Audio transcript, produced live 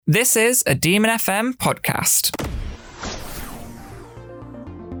This is a Demon FM podcast.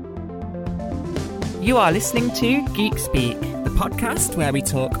 You are listening to Geek Speak, the podcast where we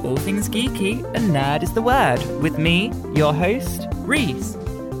talk all things geeky and nerd is the word, with me, your host, Rhys.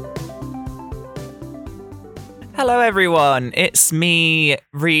 Hello everyone, it's me,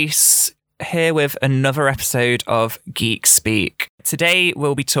 Rhys, here with another episode of Geek Speak. Today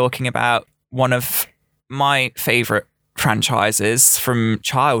we'll be talking about one of my favourite franchises from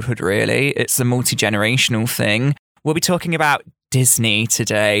childhood, really. It's a multi-generational thing. We'll be talking about Disney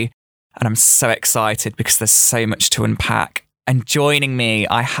today, and I'm so excited because there's so much to unpack. And joining me,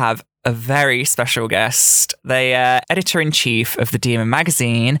 I have a very special guest, the editor-in-chief of the Demon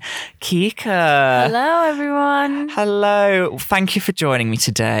magazine, Kika. Hello, everyone. Hello. Thank you for joining me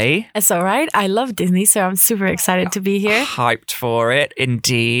today. It's all right. I love Disney, so I'm super excited to be here. Hyped for it,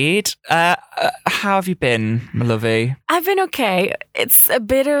 indeed. How have you been, my lovey? I've been okay. It's a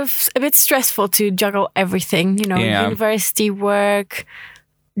bit stressful to juggle everything, university work,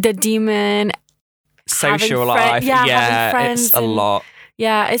 the Demon, social life. having friends, it's a lot.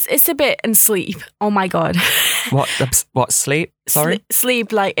 Yeah, it's a bit, and sleep. Oh my God. What sleep? Sorry?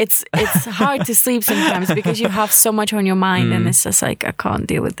 Sleep, like it's hard to sleep sometimes because you have so much on your mind and it's just like, I can't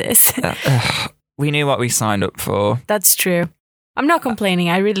deal with this. We knew what we signed up for. That's true. I'm not complaining.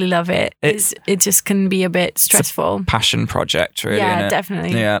 I really love it. It just can be a bit stressful. It's a passion project, really. Yeah, isn't it?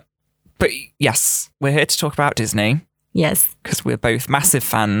 Definitely. Yeah. But yes, we're here to talk about Disney. Yes. Because we're both massive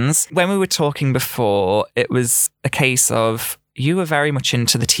fans. When we were talking before, it was a case of you were very much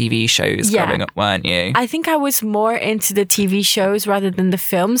into the TV shows growing up, weren't you? I think I was more into the TV shows rather than the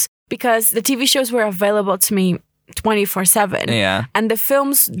films because the TV shows were available to me 24/7. Yeah. And the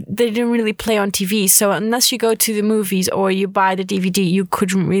films, they didn't really play on TV. So unless you go to the movies or you buy the DVD, you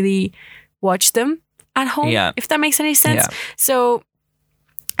couldn't really watch them at home, if that makes any sense. Yeah. So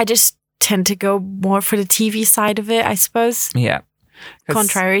I just tend to go more for the TV side of it, I suppose. Yeah.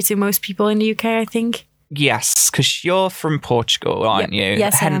 Contrary to most people in the UK, I think. Yes, because you're from Portugal, aren't you?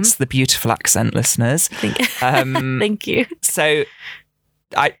 Yes, hence the beautiful accent, listeners. Thank you. So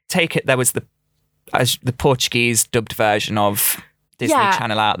I take it there was the Portuguese dubbed version of Disney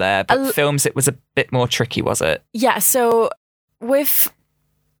Channel out there, but films, it was a bit more tricky, was it? Yeah, so with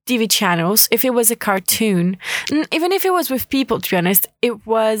TV channels, if it was a cartoon, even if it was with people, to be honest, it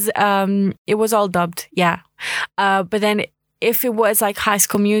was all dubbed, but then if it was like High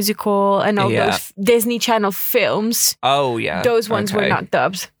School Musical and all those Disney Channel films, those ones were not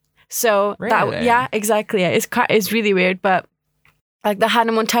dubbed. So really? Exactly. It's really weird, but like the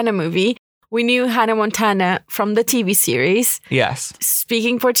Hannah Montana movie, we knew Hannah Montana from the TV series. Yes.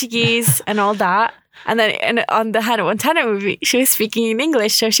 Speaking Portuguese and all that. And then on the Hannah Montana movie, she was speaking in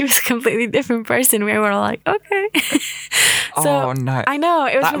English, so she was a completely different person. We were all like, okay. Oh no! I know,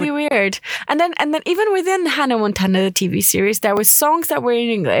 it was really weird. And then even within Hannah Montana, the TV series, there were songs that were in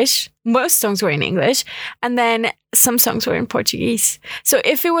English. Most songs were in English, and then some songs were in Portuguese. So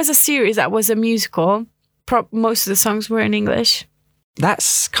if it was a series that was a musical, most of the songs were in English.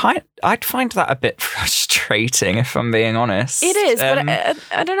 I'd find that a bit frustrating, if I'm being honest. It is, but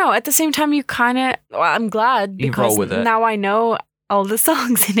I don't know. At the same time, you kind of, I'm glad because now I know all the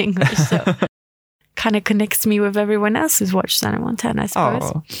songs in English, so kind of connects me with everyone else who's watched Hannah Montana, I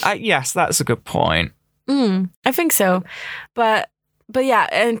suppose. Yes, that's a good point. I think so. But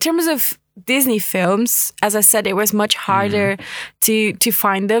yeah, in terms of Disney films, as I said, it was much harder to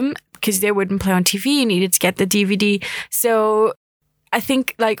find them because they wouldn't play on TV. You needed to get the DVD. So I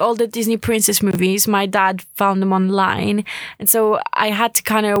think like all the Disney princess movies, my dad found them online. And so I had to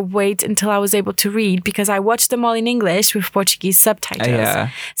kind of wait until I was able to read because I watched them all in English with Portuguese subtitles. Yeah.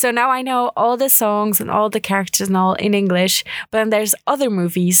 So now I know all the songs and all the characters and all in English. But then there's other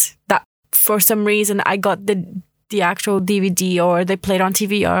movies that for some reason I got the actual DVD or they played on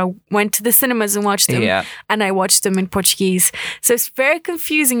TV or I went to the cinemas and watched them and I watched them in Portuguese. So it's very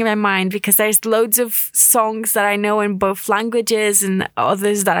confusing in my mind because there's loads of songs that I know in both languages and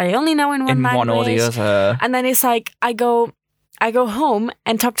others that I only know in one language. In one or the other. And then it's like I go home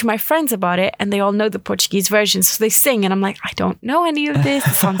and talk to my friends about it and they all know the Portuguese version. So they sing and I'm like, I don't know any of this.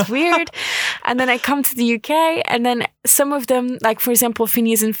 It sounds weird. And then I come to the UK and then some of them, like for example,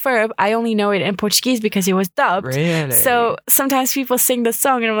 Phineas and Ferb, I only know it in Portuguese because it was dubbed. Really? So sometimes people sing the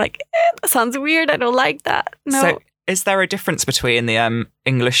song and I'm like, that sounds weird. I don't like that. No. So is there a difference between the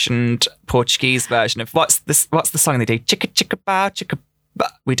English and Portuguese version of what's the song they do? Chicka chicka bow, chicka.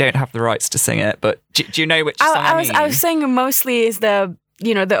 But we don't have the rights to sing it. But do you know which song I mean? I was saying mostly is the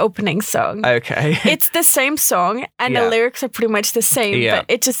the opening song. Okay. It's the same song and the lyrics are pretty much the same, but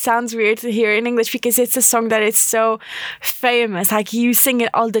it just sounds weird to hear in English because it's a song that is so famous. Like you sing it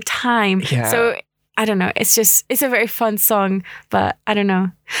all the time. Yeah. So I don't know. It's a very fun song, but I don't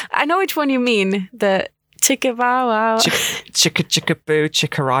know. I know which one you mean. The chicka bow wow. Chicka chicka boo,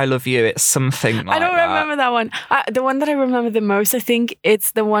 chicka I love you. It's something like that. I don't remember that one. The one that I remember the most, I think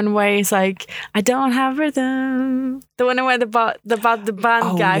it's the one where it's like, I don't have rhythm. The one where about the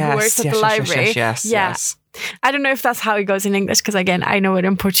band guy who works at the library. Yes. I don't know if that's how it goes in English because again, I know it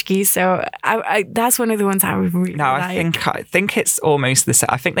in Portuguese, so I that's one of the ones I would really like. I think it's almost the same.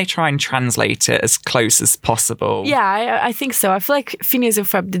 I think they try and translate it as close as possible. Yeah, I think so. I feel like Phineas and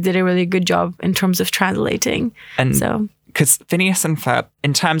Ferb did a really good job in terms of translating. And so because Phineas and Ferb,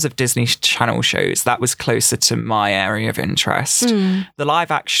 in terms of Disney Channel shows, that was closer to my area of interest. The live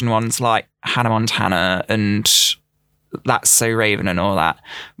action ones like Hannah Montana and That's So Raven and all that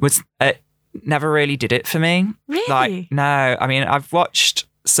was never really did it for me. Really? Like, no. I mean, I've watched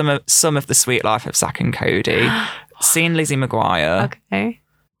some of The Sweet Life of Zack and Cody, seen Lizzie McGuire. Okay.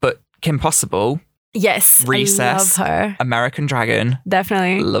 But Kim Possible. Yes. Recess. I love her. American Dragon.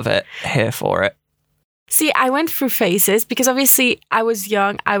 Definitely. Love it. Here for it. See, I went through phases because obviously I was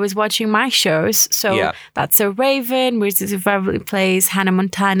young. I was watching my shows. So That's So Raven, Wizards of Waverly Place, Hannah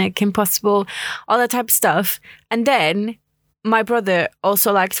Montana, Kim Possible, all that type of stuff. And then my brother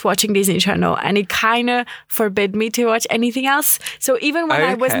also liked watching Disney Channel and he kind of forbid me to watch anything else. So even when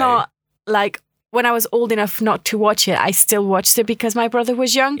I was not when I was old enough not to watch it, I still watched it because my brother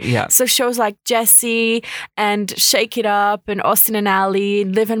was young. Yeah. So shows like Jessie and Shake It Up and Austin and Ally,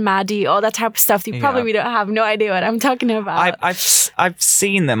 Liv and Maddie, all that type of stuff. You probably don't have no idea what I'm talking about. I've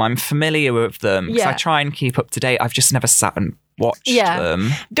seen them. I'm familiar with them because I try and keep up to date. I've just never sat and watched them.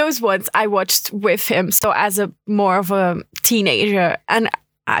 Those ones I watched with him. So as a more of a teenager, and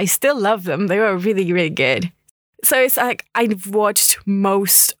I still love them. They were really, really good. So it's like I've watched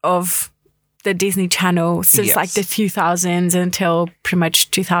most of the Disney Channel since like the 2000s until pretty much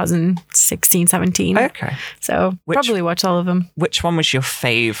 2016, 17. Okay. So probably watched all of them. Which one was your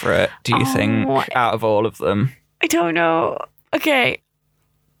favourite, do you think, out of all of them? I don't know. Okay.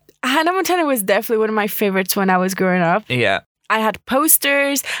 Hannah Montana was definitely one of my favorites when I was growing up. Yeah. I had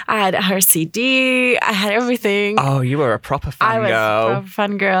posters, I had her CD, I had everything. Oh, you were a proper fangirl. I was a proper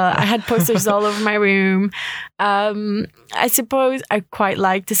fangirl. I had posters all over my room. I suppose I quite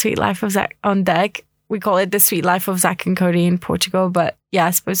liked The Sweet Life of Zack on Deck. We call it The Sweet Life of Zack and Cody in Portugal, but yeah,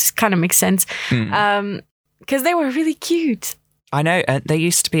 I suppose it kind of makes sense. Because they were really cute. I know. They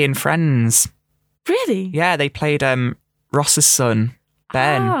used to be in Friends. Really? Yeah, they played Ross's son,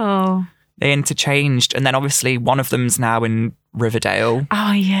 Ben. Oh. They interchanged, and then obviously one of them's now in Riverdale.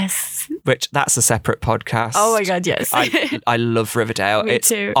 Oh, yes. Which, that's a separate podcast. Oh my God, yes. I love Riverdale. Me it's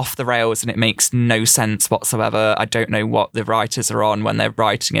too. off the rails and it makes no sense whatsoever. I don't know what the writers are on when they're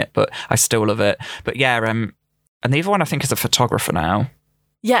writing it, but I still love it. But yeah, and the other one I think is a photographer now.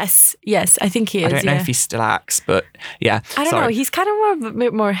 Yes, I think he is. I don't know if he still acts, but yeah. I don't know. He's kind of a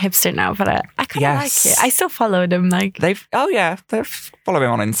bit more hipster now, but I kind of like it. I still followed him. Like they follow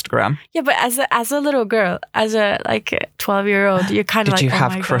him on Instagram. Yeah, but as a little girl, as a 12-year-old, you're kind of like. Did you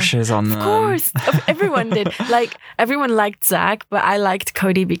have crushes on them? Of course, everyone did. Like everyone liked Zach, but I liked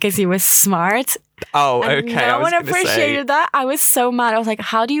Cody because he was smart. Oh, okay. No one appreciated that. I was so mad. I was like,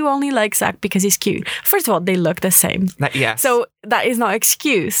 how do you only like Zach because he's cute? First of all, they look the same. Yes. So that is no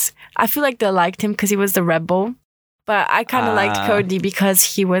excuse. I feel like they liked him because he was the rebel. But I kind of liked Cody because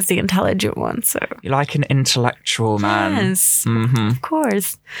he was the intelligent one. So you like an intellectual man. Yes, of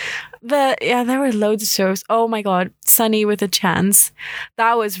course. But yeah, there were loads of shows. Oh my God, Sunny with a Chance.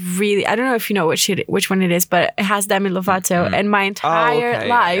 That was really, I don't know if you know which one it is, but it has Demi Lovato. And my entire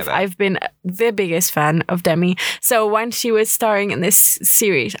life, I've been the biggest fan of Demi. So when she was starring in this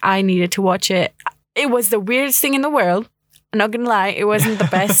series, I needed to watch it. It was the weirdest thing in the world. I'm not gonna lie, it wasn't the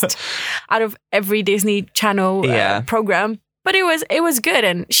best out of every Disney Channel program, but it was good,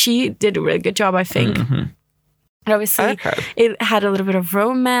 and she did a really good job, I think. And obviously, it had a little bit of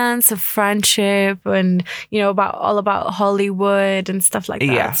romance, of friendship, and all about Hollywood and stuff like that.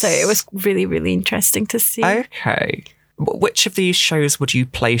 Yes. So it was really, really interesting to see. Okay, which of these shows would you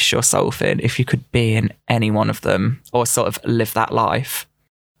place yourself in if you could be in any one of them, or sort of live that life?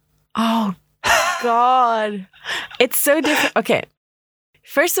 Oh God, it's so different. Okay,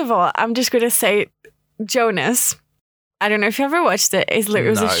 first of all, I'm just gonna say Jonas. I don't know if you ever watched it. It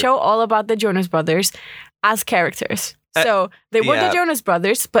was a show all about the Jonas Brothers as characters. So they were the Jonas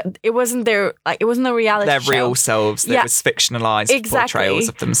Brothers, but it wasn't it wasn't a reality show. Their real selves. It was fictionalized portrayals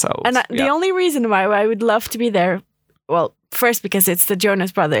of themselves. And the only reason why I would love to be there well, first because it's the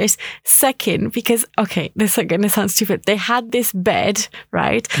Jonas Brothers. Second, because, okay, this is going to sound stupid. They had this bed,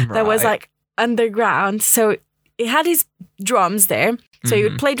 right? That was like underground. So it had his drums there. So he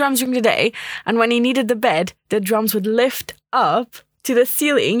would play drums during the day. And when he needed the bed, the drums would lift up to the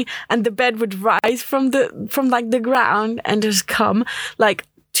ceiling and the bed would rise from the ground and just come like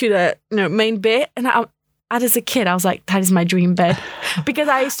to the main bit. And as a kid, I was like, that is my dream bed because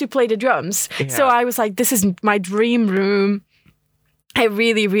I used to play the drums. Yeah. So I was like, this is my dream room. I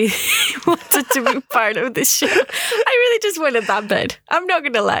really, really wanted to be part of this show. I really just wanted that bed. I'm not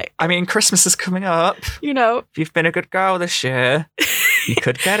going to lie. I mean, Christmas is coming up. If you've been a good girl this year, you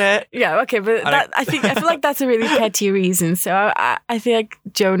could get it. Yeah, okay, but I feel like that's a really petty reason. So I feel like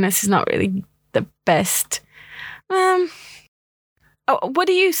Jonas is not really the best. What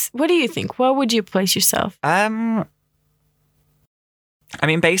do you think? Where would you place yourself? I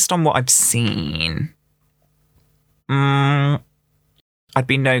mean, based on what I've seen, I'd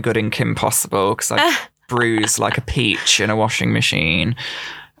be no good in Kim Possible because I'd bruise like a peach in a washing machine.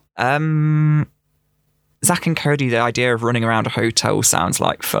 Zach and Cody, the idea of running around a hotel sounds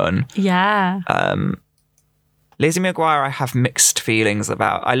like fun. Yeah. Lizzie McGuire, I have mixed feelings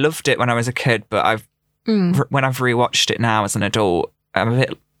about. I loved it when I was a kid, but when I've rewatched it now as an adult, I'm a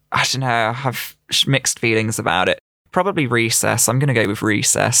bit, I don't know, I have mixed feelings about it. Probably Recess. I'm going to go with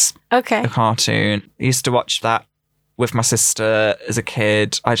Recess. Okay. The cartoon. I used to watch that with my sister as a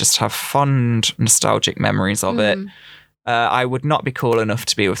kid. I just have fond, nostalgic memories of it. I would not be cool enough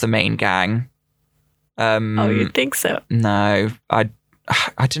to be with the main gang. You think so? No, I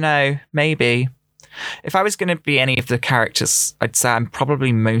don't know. Maybe if I was going to be any of the characters, I'd say I'm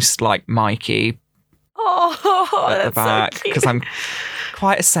probably most like Mikey. At the back because I'm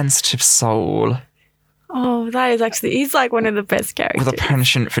quite a sensitive soul. Oh, that is actually, he's like one of the best characters. With a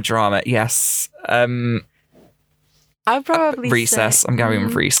penchant for drama, yes. I'll probably Recess. I'm going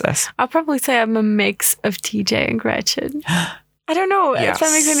with Recess. I'll probably say I'm a mix of TJ and Gretchen. I don't know if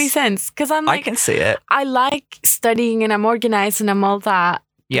that makes any sense. Because I can see it. I like studying and I'm organized and I'm all that.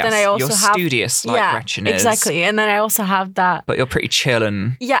 Yes, then I also you're studious like Gretchen is. Exactly. And then I also have that. But you're pretty chill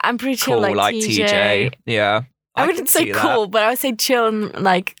and I'm pretty chill cool like TJ. Yeah. I wouldn't say cool, but I would say chill and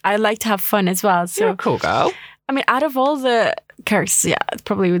like I like to have fun as well. So you're a cool girl. I mean, out of all the characters, I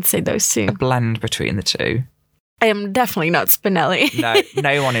probably would say those two. A blend between the two. I am definitely not Spinelli.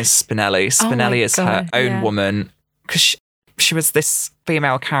 No one is Spinelli. Spinelli is her own woman. Because she was this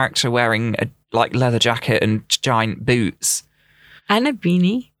female character wearing a like leather jacket and giant boots. And a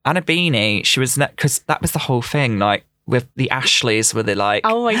beanie. She was, because that was the whole thing, like with the Ashleys, where they're like,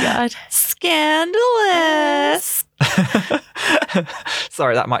 oh my God, scandalous.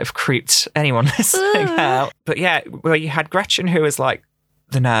 Sorry, that might have creeped anyone listening out. But yeah, where you had Gretchen, who was like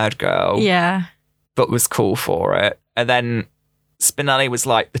the nerd girl. Yeah. But was cool for it. And then Spinelli was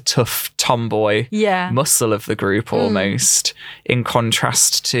like the tough tomboy muscle of the group almost, in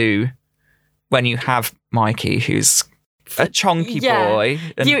contrast to when you have Mikey, who's a chonky boy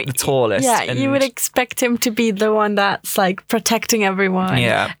and the tallest. Yeah, and you would expect him to be the one that's like protecting everyone.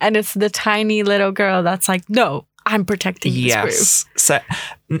 Yeah. And it's the tiny little girl that's like, no, I'm protecting this group. So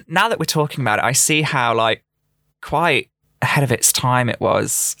now that we're talking about it, I see how like quite ahead of its time it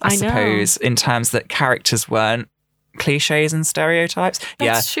was, I suppose, in terms that characters weren't cliches and stereotypes.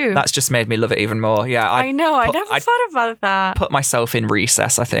 That's true. That's just made me love it even more. Yeah, I know. I never thought about that. Put myself in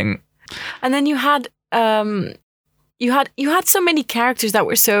Recess, I think. And then you had so many characters that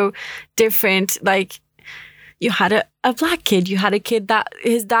were so different. Like you had a black kid. You had a kid that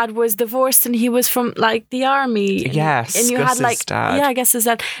his dad was divorced and he was from like the army. Yes, and you Gus's had like dad. Yeah, I guess his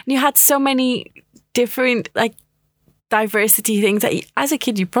dad. And you had so many different like diversity things that as a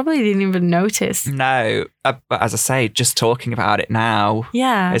kid you probably didn't even notice. No, but as I say, just talking about it now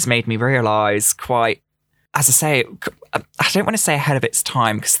has made me realise quite. As I say, I don't want to say ahead of its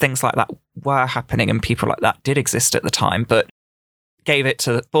time because things like that were happening and people like that did exist at the time, but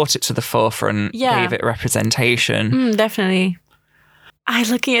brought it to the forefront, gave it representation. Definitely.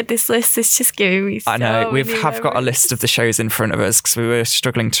 Looking at this list, it's just giving me so I know, we have memories. got a list of the shows in front of us because we were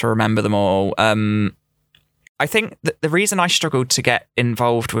struggling to remember them all. I think that the reason I struggled to get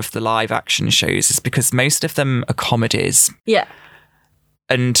involved with the live action shows is because most of them are comedies. Yeah.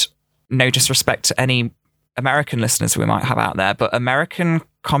 And no disrespect to any American listeners we might have out there, but American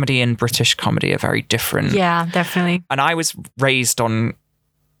comedy and British comedy are very different. Yeah, definitely. And I was raised on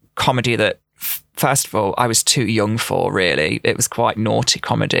comedy that, first of all, I was too young for, really. It was quite naughty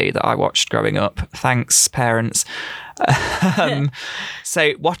comedy that I watched growing up. Thanks, parents.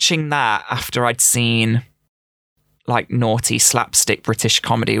 So watching that after I'd seen like naughty slapstick British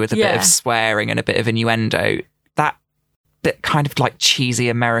comedy with a bit of swearing and a bit of innuendo, that bit kind of like cheesy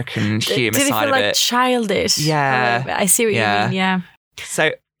American humour Did it side feel of like it. childish? Yeah. I see what you mean. Yeah.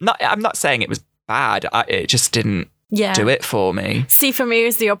 So I'm not saying it was bad. It just didn't do it for me. See, for me, it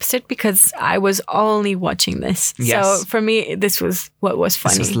was the opposite because I was only watching this. Yes. So for me, this was what was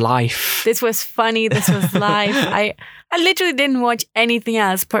funny. This was life. This was funny. This was life. I literally didn't watch anything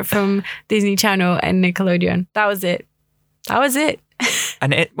else apart from Disney Channel and Nickelodeon. That was it.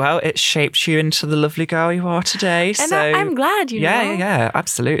 And it shaped you into the lovely girl you are today. And so I'm glad, you know. Yeah,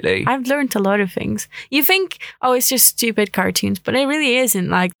 absolutely. I've learned a lot of things. You think, oh, it's just stupid cartoons, but it really isn't.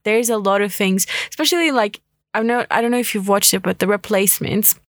 Like, there's a lot of things, especially like, I don't know if you've watched it, but The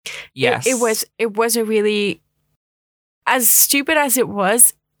Replacements. Yes. It was a really, as stupid as it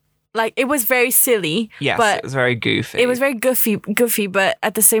was, like, it was very silly. Yes, but it was very goofy. It was very goofy, but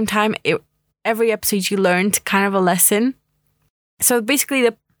at the same time, every episode you learned kind of a lesson. So basically,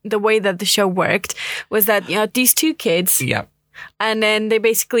 the way that the show worked was that, you know, these two kids. Yeah. And then they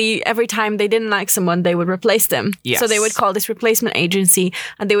basically, every time they didn't like someone, they would replace them. Yes. So they would call this replacement agency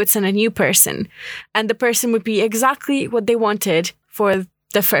and they would send a new person. And the person would be exactly what they wanted for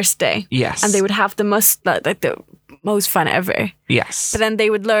the first day. Yes. And they would have the most fun ever. Yes. But then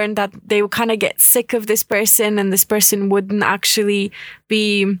they would learn that they would kind of get sick of this person and this person wouldn't actually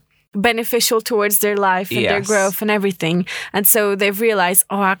be beneficial towards their life and their growth and everything. And so they've realized,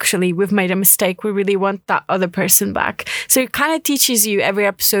 oh, actually, we've made a mistake. We really want that other person back. So it kind of teaches you every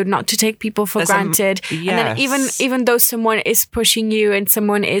episode not to take people for granted. And then even though someone is pushing you and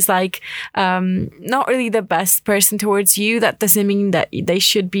someone is like not really the best person towards you, that doesn't mean that they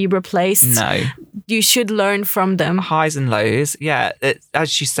should be replaced. No. You should learn from them. Highs and lows. Yeah.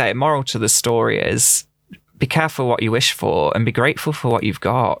 As you say, moral to the story is be careful what you wish for and be grateful for what you've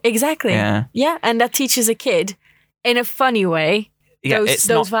got. Exactly. Yeah. And that teaches a kid in a funny way. Yeah, it's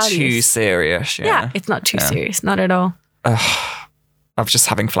not values. too serious. Yeah, it's not too serious. Not at all. I'm just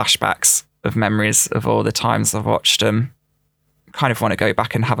having flashbacks of memories of all the times I've watched them. Kind of want to go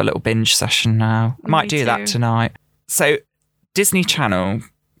back and have a little binge session now. I might do that tonight. So Disney Channel,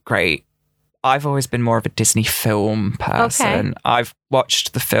 great. I've always been more of a Disney film person. Okay. I've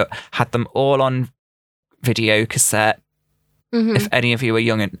watched the film, had them all on video cassette. Mm-hmm. If any of you are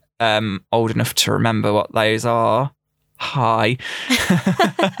young and old enough to remember what those are, hi.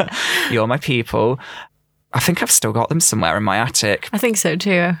 You're my people. I think I've still got them somewhere in my attic. I think so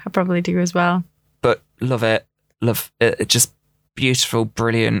too. I probably do as well. But love it. Love it. Just beautiful,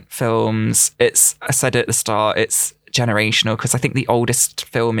 brilliant films. I said at the start, it's generational because I think the oldest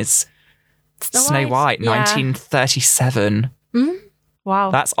film is Snow White, 1937. Mm-hmm. Wow.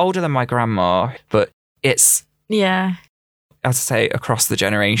 That's older than my grandma, but it's, as I say, across the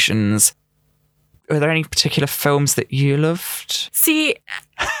generations. Were there any particular films that you loved? See,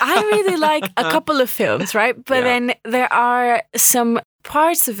 I really like a couple of films, right? But then there are some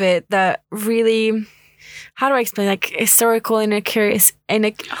parts of it that really, how do I explain? Like historical inaccurate.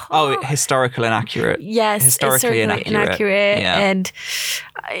 Historical inaccurate. Yes, historically inaccurate. Yeah. And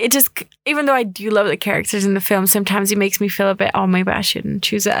it just, even though I do love the characters in the film, sometimes it makes me feel a bit, oh, maybe I shouldn't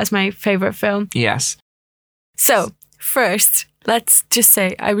choose it as my favorite film. Yes. So, first, let's just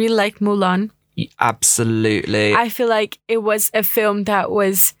say I really like Mulan. Absolutely. I feel like it was a film that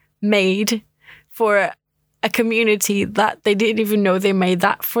was made for a community that they didn't even know they made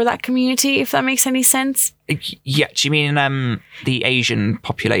that for that community, if that makes any sense. Yeah, do you mean the Asian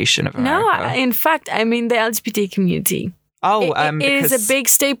population of America? No, in fact, I mean the LGBT community. Oh, it is a big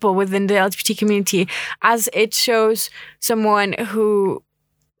staple within the LGBT community, as it shows someone who,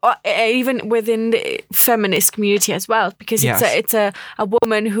 even within the feminist community as well, because it's a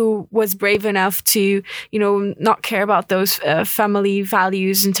woman who was brave enough to, you know, not care about those family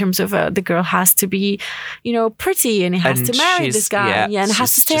values in terms of the girl has to be, you know, pretty and has to marry this guy and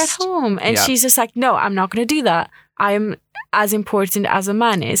has to stay at home. And she's just like, no, I'm not going to do that. I am as important as a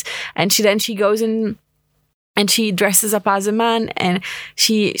man is. And she goes in and she dresses up as a man and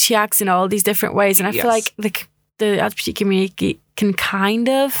she acts in all these different ways. And I feel like the LGBT community can kind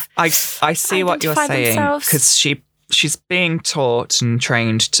of I see what you're saying, because she's being taught and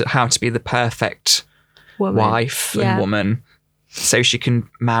trained to how to be the perfect wife and woman, so she can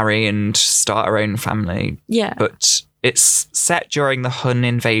marry and start her own family. But it's set during the Han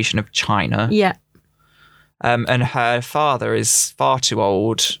invasion of China. And her father is far too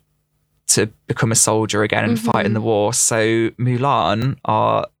old to become a soldier again and fight in the war. So Mulan,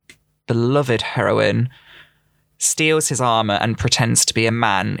 our beloved heroine, steals his armor and pretends to be a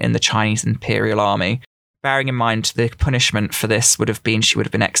man in the Chinese Imperial Army. Bearing in mind the punishment for this would have been she would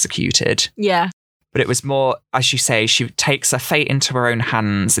have been executed. But it was more, as you say, she takes her fate into her own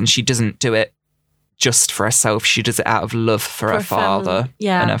hands, and she doesn't do it just for herself. She does it out of love for her father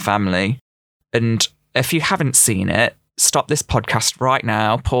Yeah. and her family. And if you haven't seen it, stop this podcast right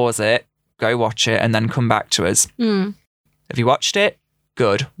now, pause it, go watch it, and then come back to us. Have you watched it?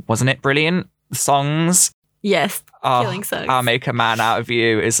 Good. Wasn't it brilliant? The songs? Yes. Oh, Killing songs. I'll Make a Man Out of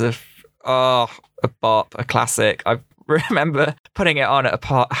You is a bop, a classic. I remember putting it on at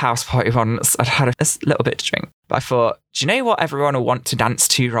a house party once. I'd had a little bit to drink. But I thought, do you know what everyone will want to dance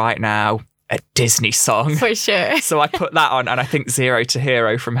to right now? A Disney song. For sure. So I put that on, and I think Zero to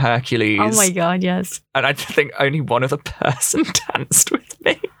Hero from Hercules. Oh my God, yes. And I think only one other person danced with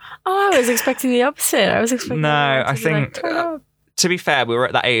me. Oh, I was expecting the opposite. I was expecting I think, to be fair, we were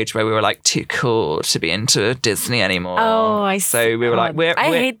at that age where we were like too cool to be into Disney anymore. Oh, I see. So we were like, I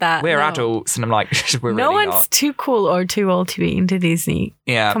hate that. We're No. adults, and I'm like, we're no really one's not. too cool or too old to be into Disney.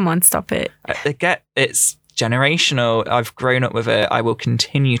 Yeah. Come on, stop it. It's generational. I've grown up with it. I will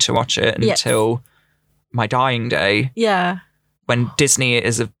continue to watch it until my dying day. Yeah. When Disney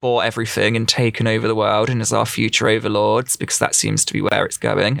has bought everything and taken over the world and is our future overlords, because that seems to be where it's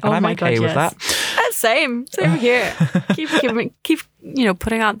going. And I'm okay with that. Same here. keep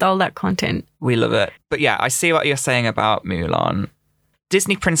putting out all that content. We love it. But yeah, I see what you're saying about Mulan.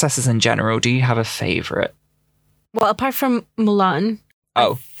 Disney princesses in general, do you have a favourite? Well, apart from Mulan,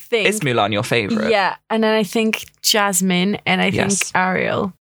 I think, is Mulan your favourite? Yeah, and then I think Jasmine, and I think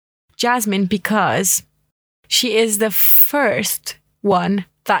Ariel. Jasmine, because she is the first one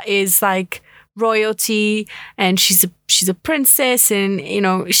that is like royalty, and she's a princess,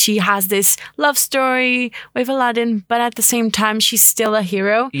 and she has this love story with Aladdin, but at the same time she's still a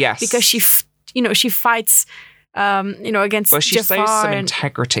hero. Yes, because she fights against she Jafar, shows some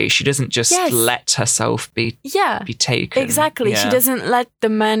integrity. She doesn't just let herself be taken. Exactly. She doesn't let the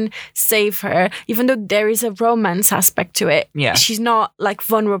man save her, even though there is a romance aspect to it. Yeah. She's not like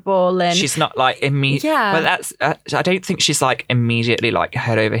vulnerable, and she's not like immediately. Yeah. Well, that's. I don't think she's like immediately like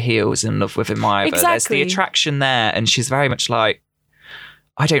head over heels in love with him either. Exactly. There's the attraction there, and she's very much like,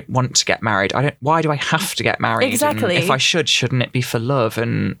 I don't want to get married. Why do I have to get married? Exactly. And if I shouldn't it be for love?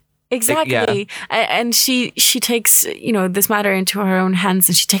 And exactly. And she takes, this matter into her own hands,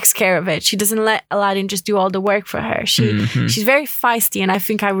 and she takes care of it. She doesn't let Aladdin just do all the work for her. She's very feisty, and I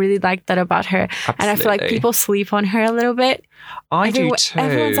think I really like that about her. Absolutely. And I feel like people sleep on her a little bit. I do too.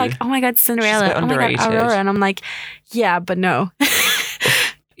 Everyone's like, oh my God, Cinderella. Oh my God, Aurora. And I'm like, yeah, but no.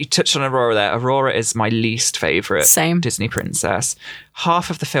 You touched on Aurora there. Aurora is my least favourite Same. Disney princess.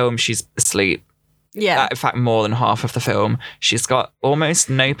 Half of the film she's asleep. Yeah. In fact, more than half of the film. She's got almost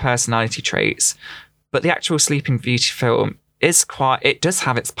no personality traits. But the actual Sleeping Beauty film it does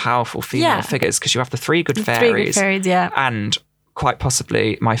have its powerful female figures, because you have the three good fairies. And quite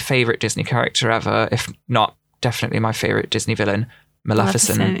possibly my favourite Disney character ever, if not definitely my favourite Disney villain,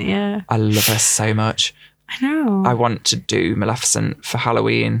 Maleficent. Yeah. I love her so much. I know. I want to do Maleficent for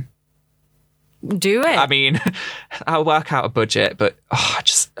Halloween. Do it. I mean, I'll work out a budget, but I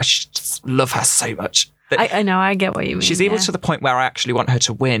just love her so much. I know, I get what you mean. She's evil to the point where I actually want her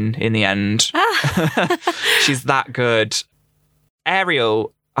to win in the end. She's that good.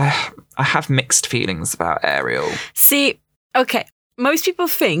 Ariel, I have mixed feelings about Ariel. See, okay. Most people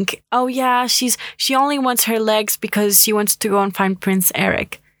think, oh yeah, she only wants her legs because she wants to go and find Prince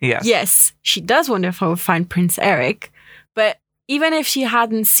Eric. Yes. Yes, she does want to find Prince Eric, but even if she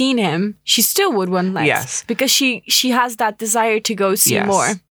hadn't seen him, she still would want legs. Yes. Because she has that desire to go see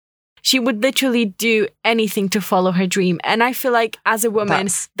more. She would literally do anything to follow her dream. And I feel like as a woman,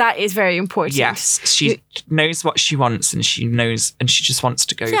 that is very important. Yes. She knows what she wants, and she just wants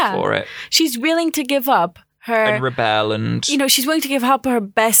to go for it. She's willing to give up her... And rebel and... she's willing to give up her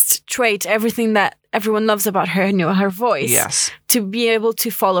best trait, everything that everyone loves about her, her voice. Yes. To be able to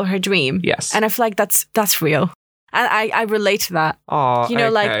follow her dream. Yes. And I feel like that's real. And I relate to that. Oh,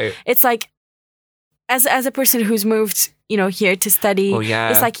 like, it's like, as a person who's moved, here to study,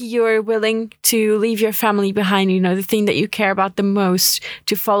 it's like you're willing to leave your family behind, the thing that you care about the most,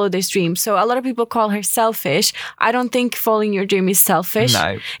 to follow this dream. So a lot of people call her selfish. I don't think following your dream is selfish.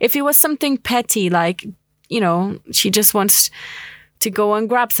 No. If it was something petty, like, she just wants to go and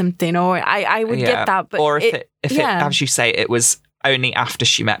grab something, or I would get that. But or if it, as you say, it was only after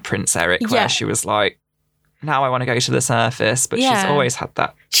she met Prince Eric where she was like, now I want to go to the surface, but she's always had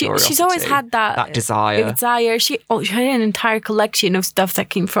that. She's always had that desire. She had an entire collection of stuff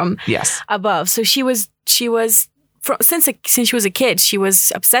that came from above. So she was since she was a kid, she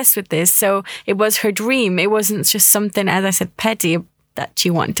was obsessed with this. So it was her dream. It wasn't just something, as I said, petty that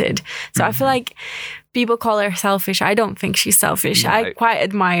she wanted. So I feel like people call her selfish. I don't think she's selfish. No. I quite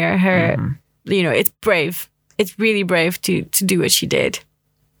admire her. It's brave. It's really brave to do what she did.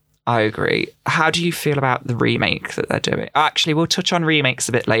 I agree. How do you feel about the remake that they're doing? Actually, we'll touch on remakes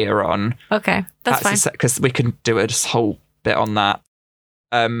a bit later on. Okay, that's fine. Because we can do a whole bit on that.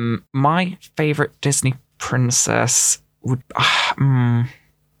 My favourite Disney princess would...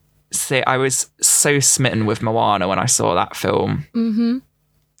 See, I was so smitten with Moana when I saw that film. Mm-hmm.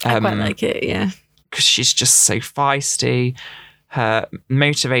 I quite like it, yeah. Because she's just so feisty. Her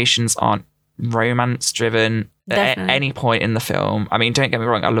motivations aren't romance-driven at any point in the film. I mean, don't get me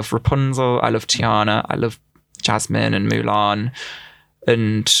wrong, I love Rapunzel, I love Tiana, I love Jasmine and Mulan,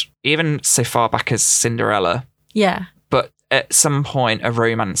 and even so far back as Cinderella. Yeah. But at some point, a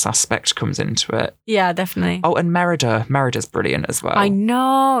romance aspect comes into it. Yeah, definitely. Oh, and Merida. Merida's brilliant as well. I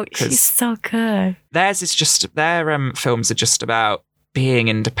know. She's so good. Their films are just about being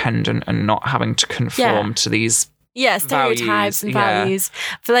independent and not having to conform to these stereotypes and values.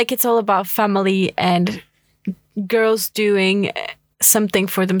 I feel like it's all about family and girls doing something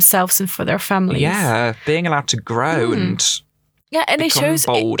for themselves and for their families. Yeah, being allowed to grow and it shows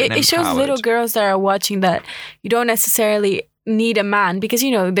little girls that are watching that you don't necessarily need a man, because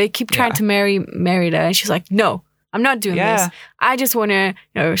they keep trying to marry Merida, and she's like, no, I'm not doing this. I just want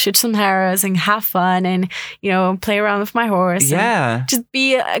to shoot some arrows and have fun and play around with my horse. Yeah, just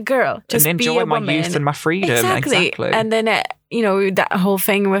be a girl. Just and enjoy my youth and my freedom. Exactly. And then that whole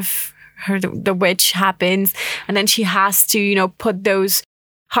thing with her, the witch happens, and then she has to put those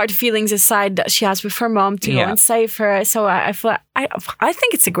hard feelings aside that she has with her mom to go and save her. So I feel I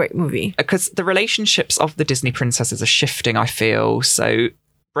think it's a great movie, because the relationships of the Disney princesses are shifting, I feel. So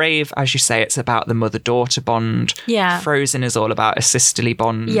Brave, as you say, it's about the mother-daughter bond. Yeah. Frozen is all about a sisterly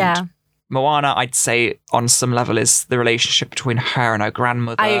bond. Yeah. Moana, I'd say on some level, is the relationship between her and her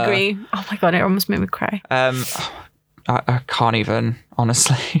grandmother. I agree. Oh my God, it almost made me cry. I can't even,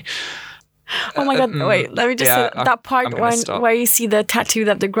 honestly. Oh my God, wait, let me just say that part where you see the tattoo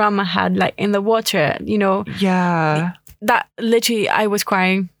that the grandma had, like in the water, Yeah. That literally, I was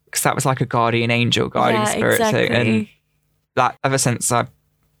crying. Because that was like a guardian spirit exactly. thing. And that, ever since I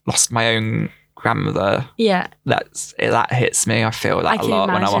lost my own grandmother, that hits me. I feel that a lot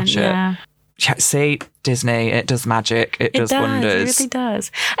when I watch it. Yeah, see, Disney, it does magic. It does wonders. It really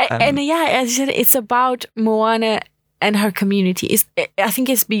does. And as you said, it's about Moana and her community. I think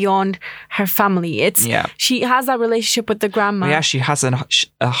it's beyond her family. She has that relationship with the grandma. Yeah, she has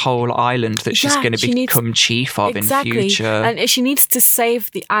a whole island that she's going to become chief of in future. And she needs to save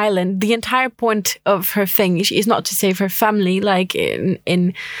the island. The entire point of her thing is not to save her family, like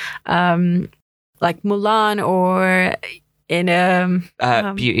in like Mulan or in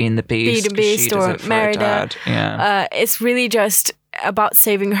Beauty and the Beast. Or Merida. Yeah. It's really just about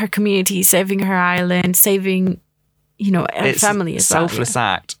saving her community, saving her island, saving her family. It's a selfless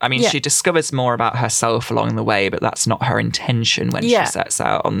act. I mean, she discovers more about herself along the way, but that's not her intention when she sets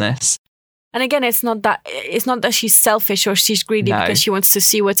out on this. And again, it's not that she's selfish or she's greedy because she wants to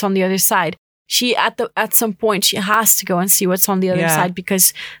see what's on the other side. She at some point she has to go and see what's on the other side,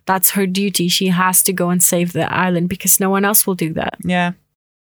 because that's her duty. She has to go and save the island because no one else will do that. Yeah.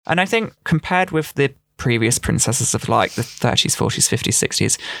 And I think compared with the previous princesses of like the 30s, 40s, 50s,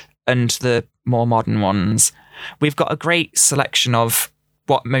 60s, and the more modern ones, we've got a great selection of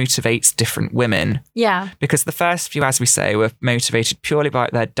what motivates different women. Yeah. Because the first few, as we say, were motivated purely by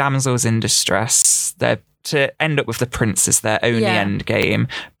their damsels in distress. They're to end up with the prince as their only end game.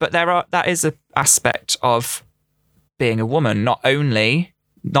 But that is an aspect of being a woman, not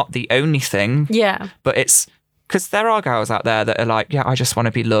the only thing. Yeah. But it's because there are girls out there that are like, I just want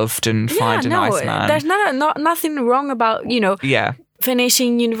to be loved and find a nice man. There's nothing wrong about,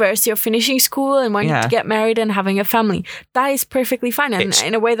 finishing university or finishing school and wanting to get married and having a family. That is perfectly fine. And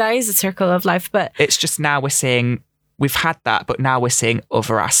in a way, that is a circle of life. But it's just now we've had that, but now we're seeing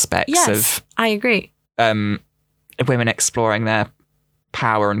other aspects of... I agree. Women exploring their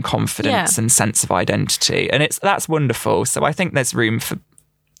power and confidence and sense of identity. And that's wonderful. So I think there's room for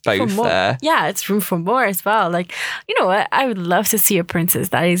both there. Yeah, it's room for more as well. Like, you know what? I would love to see a princess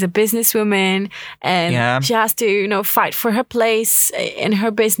that is a businesswoman and she has to, fight for her place in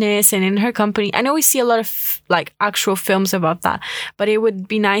her business and in her company. I know we see a lot of like actual films about that, but it would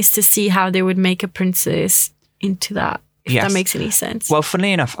be nice to see how they would make a princess into that. If that makes any sense. Well,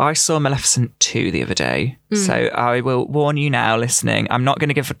 funnily enough, I saw Maleficent 2 the other day. So I will warn you now, listening. I'm not going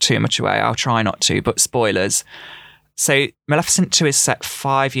to give too much away. I'll try not to, but spoilers. So Maleficent 2 is set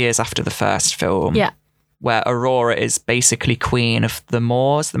 5 years after the first film. Yeah. Where Aurora is basically queen of the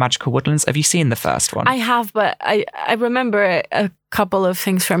moors, the magical woodlands. Have you seen the first one? I have, but I remember a couple of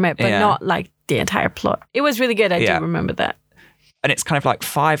things from it, but not like the entire plot. It was really good. I do remember that. And it's kind of like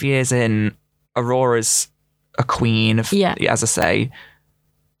 5 years in, Aurora's a queen of, as I say,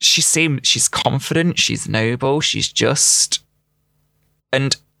 she's confident, she's noble, she's just.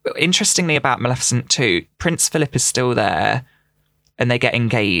 And interestingly about Maleficent 2, Prince Philip is still there and they get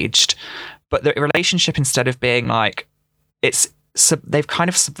engaged. But the relationship, instead of being like, they've kind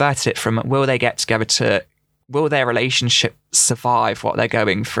of subverted it from will they get together to will their relationship survive what they're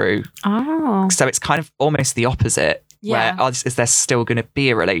going through? Oh. So it's kind of almost the opposite. Yeah. Where is there still going to be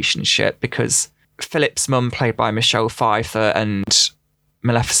a relationship? Because Philip's mum, played by Michelle Pfeiffer, and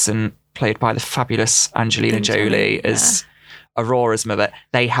Maleficent, played by the fabulous Angelina Jolie, as Aurora's mother,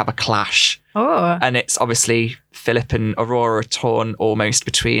 they have a clash. Oh. And it's obviously Philip and Aurora are torn almost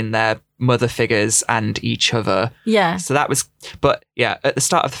between their mother figures and each other. Yeah. So that was, but yeah, at the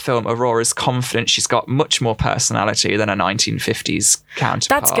start of the film, Aurora's confident. She's got much more personality than a 1950s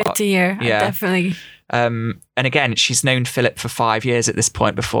counterpart. That's good to hear. Yeah. Definitely. And again, she's known Philip for 5 years at this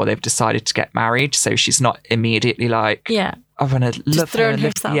point before they've decided to get married. So she's not immediately like, yeah, I want to love her.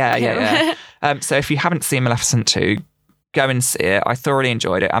 Herself. Yeah. So if you haven't seen Maleficent 2, go and see it. I thoroughly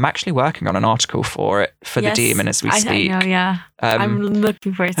enjoyed it. I'm actually working on an article for it for The Demon as we speak. I know, yeah. I'm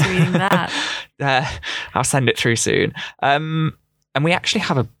looking forward to reading that. I'll send it through soon. And we actually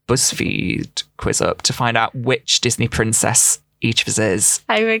have a BuzzFeed quiz up to find out which Disney princess each of us is.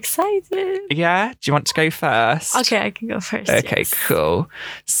 I'm excited. Yeah? Do you want to go first? Okay, I can go first. Okay, yes. cool.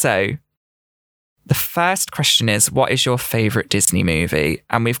 So the first question is, what is your favourite Disney movie?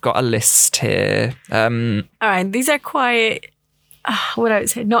 And we've got a list here. All right, these are quite, what I would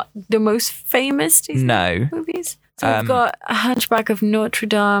say, not the most famous Disney movies. So we've got A Hunchback of Notre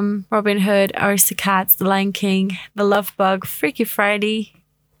Dame, Robin Hood, Aristocats, The Lion King, The Love Bug, Freaky Friday,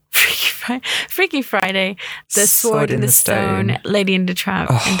 The Sword in the Stone, Lady and the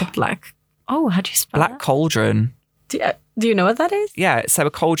Tramp, and the Black. Oh, how do you spell Black that? Cauldron. Do you know what that is? Yeah, so a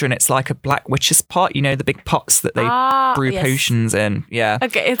cauldron, it's like a black witch's pot, you know, the big pots that they brew potions in. Yeah.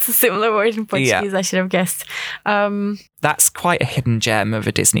 Okay, it's a similar word in Portuguese, I should have guessed. That's quite a hidden gem of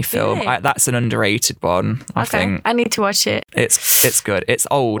a Disney film. That's an underrated one, I think. I need to watch it. It's good. It's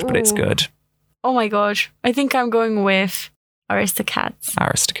old, but it's good. Oh my gosh. I think I'm going with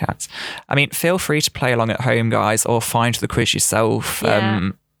Aristocats. I mean, feel free to play along at home, guys, or find the quiz yourself. Yeah.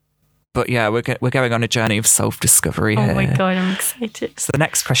 But yeah, we're going on a journey of self-discovery here. Oh my God, I'm excited. So the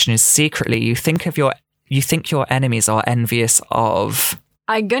next question is, secretly, you think your enemies are envious of?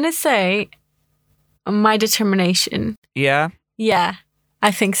 I'm gonna say my determination. Yeah? Yeah,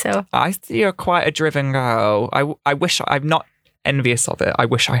 I think so. You're quite a driven girl. I wish I'm not envious of it. I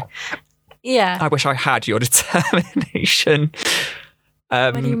wish I had your determination.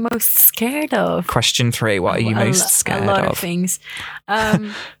 What are you most scared of? Question 3. What are you most scared of? A lot of things.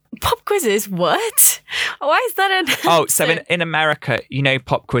 Pop quizzes, what? Why is that an so in America, you know,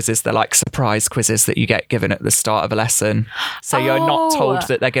 pop quizzes, they're like surprise quizzes that you get given at the start of a lesson. So you're not told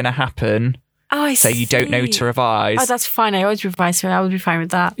that they're going to happen. Oh, I see. So you don't know to revise. Oh, that's fine. I always revise, so I would be fine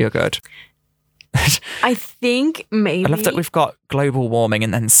with that. You're good. I think maybe... I love that we've got global warming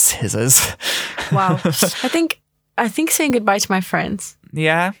and then scissors. Wow. I think saying goodbye to my friends.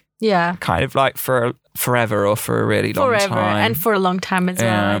 Yeah? Yeah. Kind of like for forever or for a really long time. Forever and for a long time as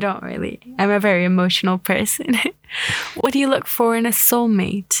well. I'm a very emotional person. What do you look for in a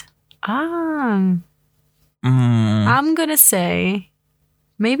soulmate? I'm going to say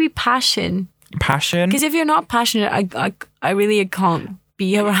maybe passion. Passion? Because if you're not passionate, I really can't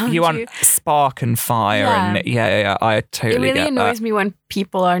be around you. You want spark and fire and I totally get that. It really annoys me when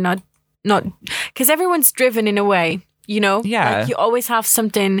people are not because everyone's driven in a way. You know, like you always have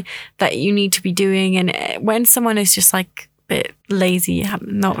something that you need to be doing. And when someone is just like a bit lazy, I'm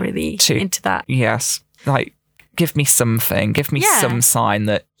not really into that. Yes. Like, give me something. Give me some sign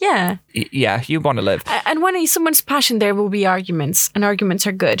that, you want to live. And when someone's passion, there will be arguments. And arguments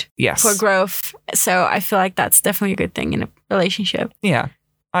are good for growth. So I feel like that's definitely a good thing in a relationship. Yeah,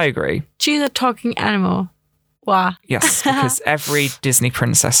 I agree. Choose a talking animal. Wow. Yes, because every Disney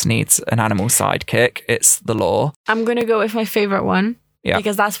princess needs an animal sidekick. It's the law. I'm going to go with my favorite one. Yeah.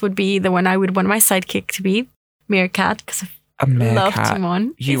 Because that would be the one I would want my sidekick to be. Meerkat. Because I love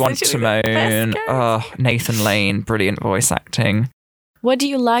Timon. You want Timon. Oh, Nathan Lane. Brilliant voice acting. What do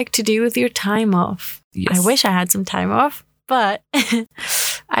you like to do with your time off? Yes. I wish I had some time off. But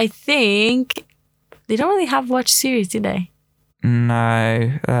I think they don't really have watch series, do they?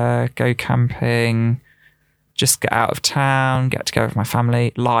 No. Go camping. Just get out of town, get together with my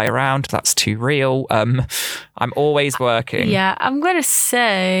family, lie around. That's too real. I'm always working. Yeah, I'm going to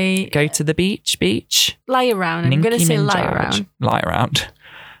say... Go to the beach. Lie around. I'm going to say lie around. Lie around.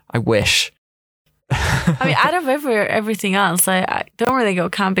 I wish. I mean, out of everything else, I don't really go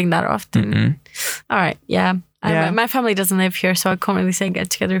camping that often. Mm-mm. All right, yeah. Yeah. My family doesn't live here, so I can't really say get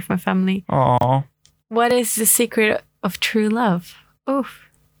together with my family. Aww. What is the secret of true love? Oof.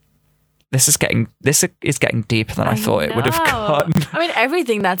 This is getting deeper than I thought it would have gotten. I mean,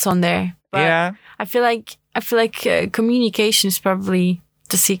 everything that's on there. But Yeah. I feel like communication is probably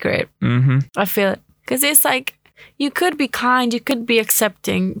the secret. Mm-hmm. I feel it. Because it's like, you could be kind, you could be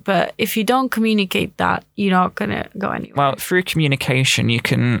accepting, but if you don't communicate that, you're not going to go anywhere. Well, through communication, you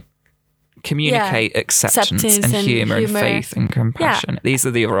can communicate acceptance and humour and faith and compassion. These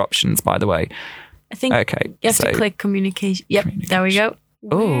are the other options, by the way. I think you have to click communication. Yep, there we go.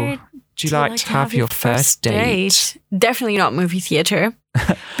 Oh, do you like to have your first date? Definitely not movie theater,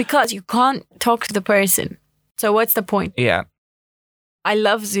 because you can't talk to the person. So what's the point? Yeah. I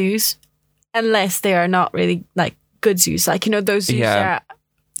love zoos, unless they are not really like good zoos. Like, those zoos are...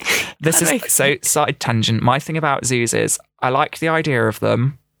 This is, so side tangent. My thing about zoos is I like the idea of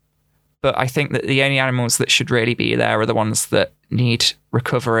them, but I think that the only animals that should really be there are the ones that need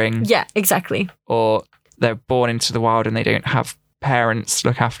recovering. Yeah, exactly. Or they're born into the wild and they don't have parents to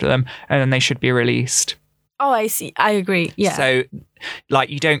look after them, and then they should be released. Oh, I see. I agree. Yeah. So, like,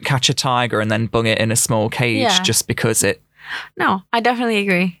 you don't catch a tiger and then bung it in a small cage just because it... No, I definitely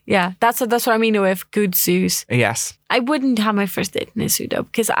agree. Yeah, that's what I mean with good zoos. Yes. I wouldn't have my first date in a zoo though,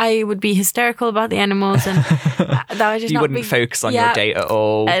 because I would be hysterical about the animals, and that would just you wouldn't focus on your date at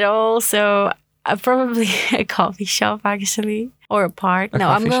all. At all. So probably a coffee shop actually, or a park.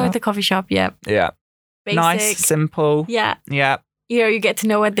 I'm going with the coffee shop. Yeah. Yeah. Basic. Nice, simple. Yeah. Yeah. You get to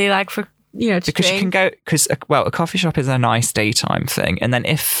know what they like for to because drink. you can go a coffee shop is a nice daytime thing, and then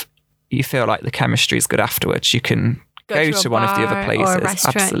if you feel like the chemistry is good afterwards, you can go to one of the other places.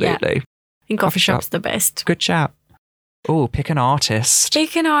 Absolutely. Yeah. I think coffee shop's the best. Good shout. Oh, pick an artist.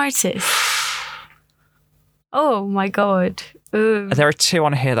 Oh my God. Ooh. There are two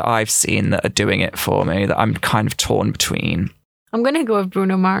on here that I've seen that are doing it for me that I'm kind of torn between. I'm going to go with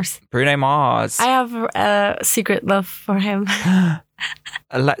Bruno Mars. Bruno Mars. I have a secret love for him.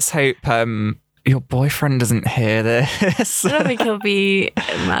 Let's hope your boyfriend doesn't hear this. I don't think he'll be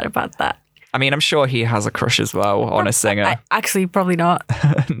mad about that. I mean, I'm sure he has a crush as well on a singer. Actually, probably not.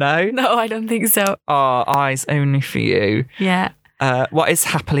 No? No, I don't think so. Oh, eyes only for you. Yeah. What is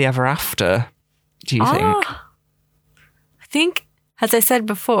happily ever after, do you think? I think, as I said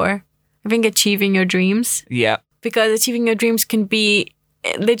before, I think achieving your dreams. Yeah. Because achieving your dreams can be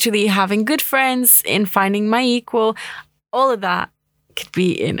literally having good friends, in finding my equal. All of that could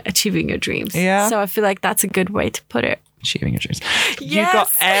be in achieving your dreams. Yeah. So I feel like that's a good way to put it. Achieving your dreams. Yes. You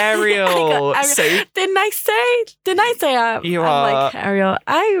got Ariel. So didn't I say I'm like Ariel?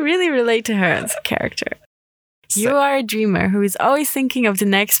 I really relate to her as a character. You are a dreamer who is always thinking of the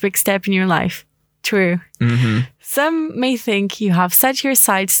next big step in your life. True. Mm-hmm. Some may think you have set your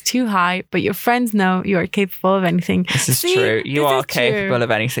sights too high, but your friends know you are capable of anything. This is true. You are capable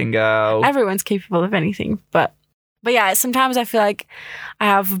of anything, girl. Everyone's capable of anything. But yeah, sometimes I feel like I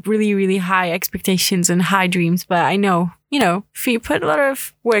have really, really high expectations and high dreams. But I know, if you put a lot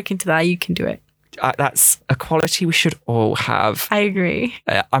of work into that, you can do it. That's a quality we should all have. I agree.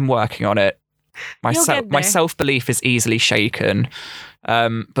 I'm working on it. My self-belief is easily shaken.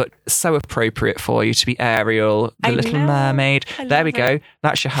 But so appropriate for you to be Ariel, the Little Mermaid. There we go.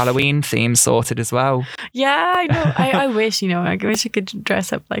 That's your Halloween theme sorted as well. Yeah, I know. I wish, I wish I could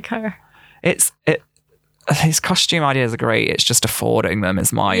dress up like her. His costume ideas are great. It's just affording them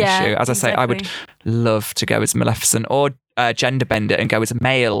is my issue. As I say, I would love to go as Maleficent or gender bend it and go as a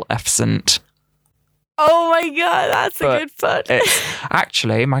male Maleficent. Oh my God, that's a good fun.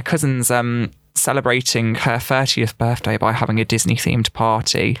 Actually, my cousin's celebrating her 30th birthday by having a Disney themed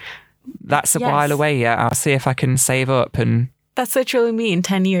party. That's a while away yet. I'll see if I can save up and... That's literally me in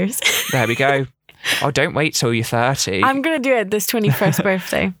 10 years. There we go. Oh, don't wait till you're 30. I'm going to do it this 21st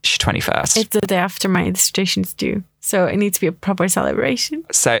birthday. She's 21st. It's the day after my dissertation's due. So it needs to be a proper celebration.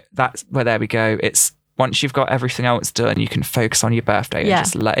 So there we go. It's once you've got everything else done, you can focus on your birthday and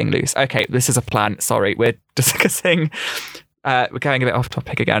just letting loose. Okay, this is a plan. Sorry, we're discussing... we're going a bit off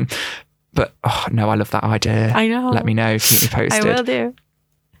topic again. But, no, I love that idea. I know. Let me know. Keep me posted. I will do.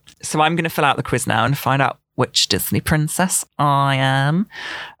 So I'm going to fill out the quiz now and find out which Disney princess I am.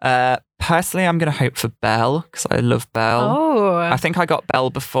 Personally, I'm going to hope for Belle because I love Belle. Oh. I think I got Belle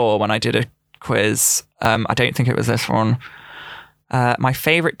before when I did a quiz. I don't think it was this one. My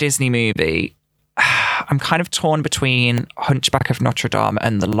favourite Disney movie, I'm kind of torn between Hunchback of Notre Dame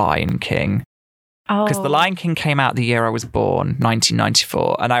and The Lion King. Because The Lion King came out the year I was born,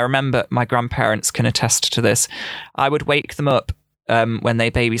 1994. And I remember my grandparents can attest to this. I would wake them up when they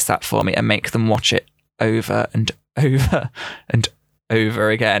babysat for me and make them watch it over and over and over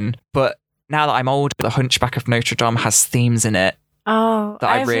again. But now that I'm older, The Hunchback of Notre Dame has themes in it Oh, that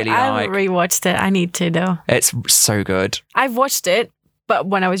I really like. I haven't rewatched it. I need to though. It's so good. I've watched it, but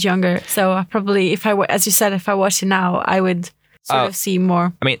when I was younger. So I probably, as you said, if I watch it now, I would sort of see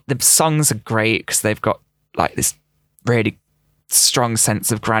more. I mean, the songs are great because they've got like this really strong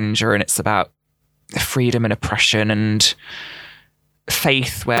sense of grandeur, and it's about freedom and oppression and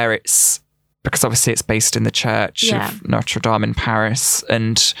faith, where it's, because obviously it's based in the church of Notre Dame in Paris,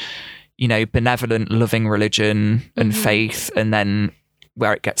 and you know, benevolent, loving religion and faith, and then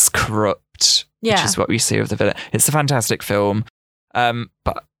where it gets corrupt, which is what we see of the villain. It's a fantastic film. I'm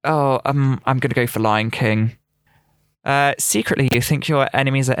going to go for Lion King. Secretly, you think your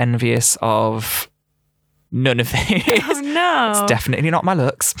enemies are envious of none of these. Oh no. It's definitely not my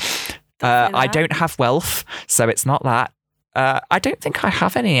looks. I don't have wealth, so it's not that. I don't think I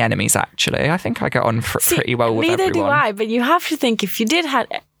have any enemies, actually. I think I get on pretty well with everyone. Neither do I, but you have to think, if you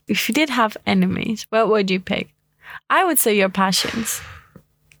did have enemies, what would you pick? I would say your passions.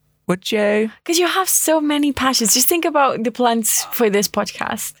 Would you? Because you have so many passions. Just think about the plans for this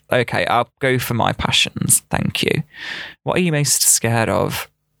podcast. Okay, I'll go for my passions. Thank you. What are you most scared of?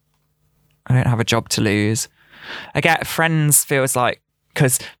 I don't have a job to lose. I get friends feels like,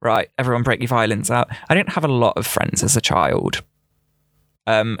 because, right, everyone break your violins out. I didn't have a lot of friends as a child.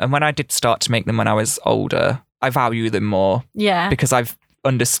 And when I did start to make them when I was older, I value them more. Yeah. Because I've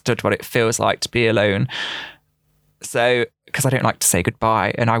understood what it feels like to be alone. So, because I don't like to say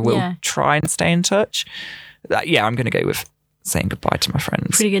goodbye, and I will try and stay in touch. I'm going to go with saying goodbye to my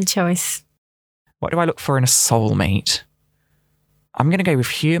friends. Pretty good choice. What do I look for in a soulmate? I'm going to go with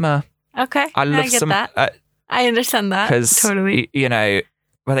humour. Okay, I get that. I understand that totally. You know,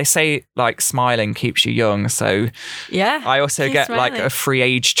 well, they say like smiling keeps you young. So yeah, I also get smiling. Like a free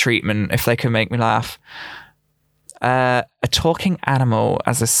age treatment if they can make me laugh. A talking animal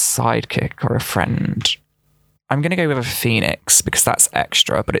as a sidekick or a friend. I'm going to go with a phoenix because that's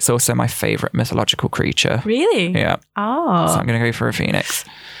extra, but it's also my favourite mythological creature. Really? Yeah. Oh. So I'm going to go for a phoenix.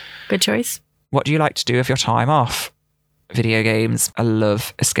 Good choice. What do you like to do with your time off? Video games. I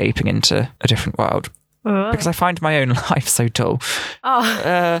love escaping into a different world. Because I find my own life so dull.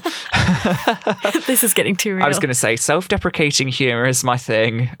 Oh. This is getting too real. I was going to say self-deprecating humour is my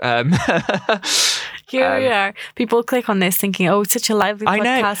thing. Here we are. People click on this thinking, oh, it's such a lively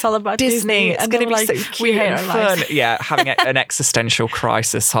podcast all about Disney. It's going to be so cute and fun. Yeah, having an existential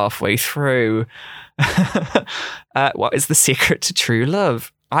crisis halfway through. What is the secret to true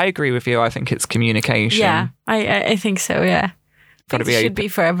love? I agree with you. I think it's communication. Yeah, I think so, yeah. Got to be should be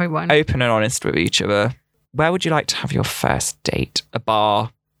for everyone. Open and honest with each other. Where would you like to have your first date? A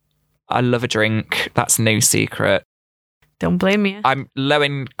bar. I love a drink. That's no secret. Don't blame me. I'm low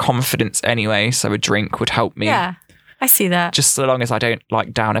in confidence anyway, so a drink would help me. Yeah, I see that. Just so long as I don't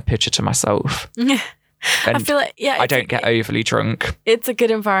like down a picture to myself. I feel like, I don't get overly drunk. It's a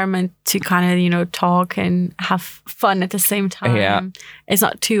good environment to kind of, talk and have fun at the same time. Yeah. It's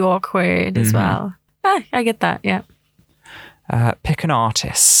not too awkward as well. I get that, yeah. Pick an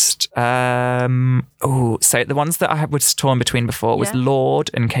artist. So the ones that I was torn between before was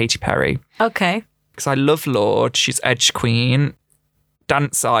Lorde and Katy Perry. Okay. Because I love Lorde. She's edge queen,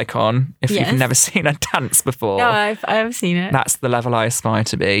 dance icon. If you've never seen her dance before. No, I've seen it. That's the level I aspire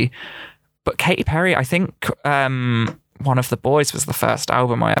to be. But Katy Perry, I think One of the Boys was the first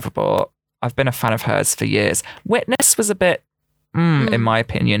album I ever bought. I've been a fan of hers for years. Witness was a bit, in my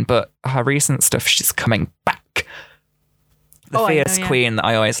opinion, but her recent stuff, she's coming back. The fierce queen that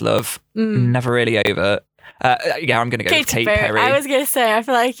I always love. Never really over. I'm going to go with Katy Perry. I was going to say, I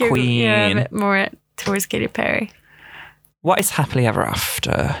feel like you're a bit more towards Katy Perry. What is happily ever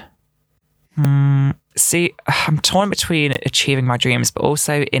after? See, I'm torn between achieving my dreams, but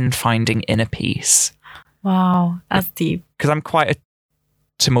also in finding inner peace. Wow, that's deep. Because I'm quite a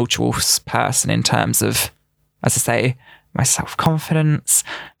tumultuous person in terms of, as I say, my self-confidence,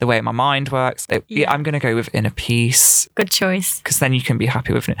 the way my mind works. I'm going to go with inner peace. Good choice. Because then you can be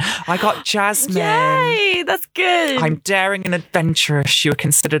happy with it. I got Jasmine. Yay, that's good. I'm daring and adventurous. You are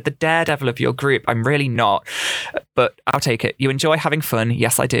considered the daredevil of your group. I'm really not. But I'll take it. You enjoy having fun.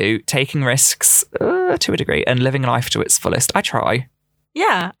 Yes, I do. Taking risks to a degree and living life to its fullest. I try.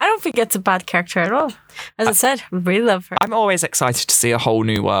 Yeah, I don't think it's a bad character at all. As I said, we really love her. I'm always excited to see a whole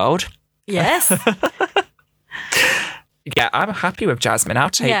new world. Yes. Yeah, I'm happy with Jasmine.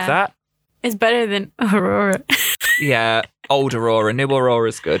 I'll take that. It's better than Aurora. Yeah, old Aurora. New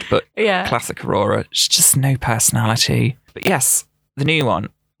Aurora's good, but classic Aurora, she's just no personality. But yes, the new one.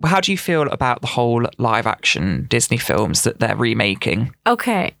 How do you feel about the whole live-action Disney films that they're remaking?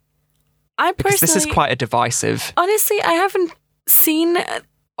 Okay. Because this is quite a divisive... Honestly, I haven't seen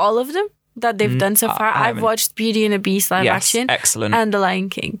all of them. that they've done so far. I've watched Beauty and the Beast live action. Excellent. And The Lion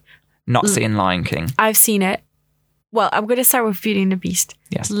King. Not seen Lion King. I've seen it. Well, I'm going to start with Beauty and the Beast.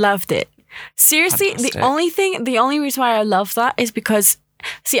 Yes. Loved it. Seriously, Fantastic. the only reason why I love that is because,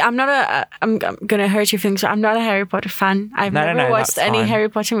 see, I'm going to hurt your feelings, but I'm not a Harry Potter fan. I've never watched any Harry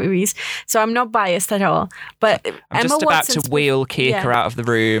Potter movies, so I'm not biased at all. But I'm just about to wheel Kika out of the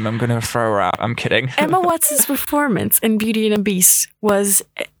room. I'm going to throw her out. I'm kidding. Emma Watson's performance in Beauty and the Beast was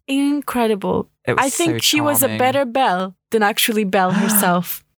incredible. I think she was a better Belle than actually Belle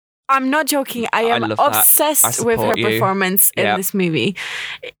herself. I'm not joking. I am obsessed with her performance in this movie.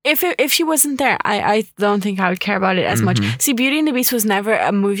 If she wasn't there, I don't think I would care about it as much. See, Beauty and the Beast was never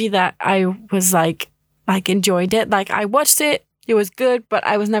a movie that I was like enjoyed it. Like, I watched it, it was good, but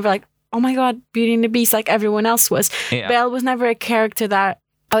I was never like, oh my God, Beauty and the Beast, like everyone else was. Yeah. Belle was never a character that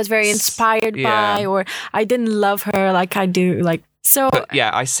I was very inspired by, or I didn't love her like I do. Like, so. But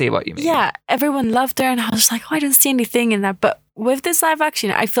yeah, I see what you mean. Yeah, everyone loved her, and I was like, oh, I don't see anything in that. But with this live action,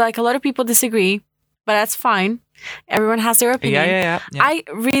 I feel like a lot of people disagree, but that's fine. Everyone has their opinion. Yeah. I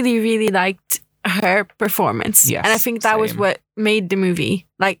really, really liked her performance. Yes, and I think that was what made the movie.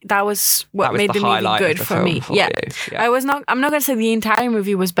 Like, that was what made the movie good for me. Yeah. I'm not going to say the entire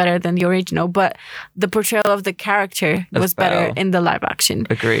movie was better than the original, but the portrayal of the character was better in the live action.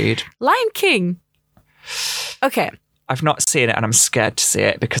 Agreed. Lion King. Okay. I've not seen it, and I'm scared to see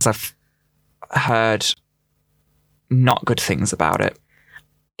it because I've heard not good things about it.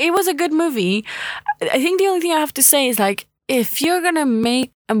 It was a good movie. I think the only thing I have to say is, like, if you're going to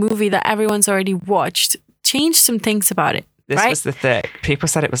make a movie that everyone's already watched, change some things about it. This was the thing. People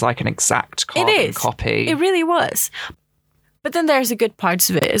said it was like an exact carbon copy. It really was. But then there's the good parts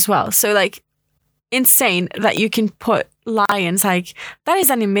of it as well. So, like, insane that you can put lions, like, that is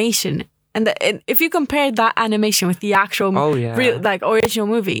animation. And if you compare that animation with the actual real, like, original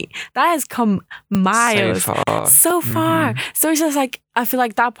movie, that has come miles. So far. So it's just like, I feel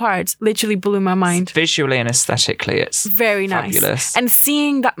like that part literally blew my mind. Visually and aesthetically, it's very fabulous. Nice. And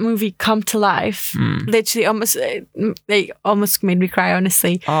seeing that movie come to life, literally they almost made me cry,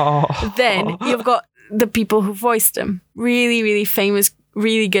 honestly. Oh. Then you've got the people who voiced them. Really, really famous,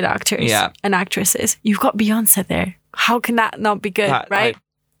 really good actors and actresses. You've got Beyonce there. How can that not be good, right?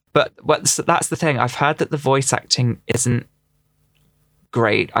 But that's the thing. I've heard that the voice acting isn't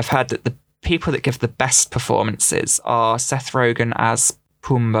great. I've heard that the people that give the best performances are Seth Rogen as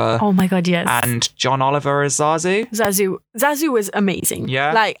Pumbaa. Oh my God, yes. And John Oliver as Zazu. Zazu was amazing.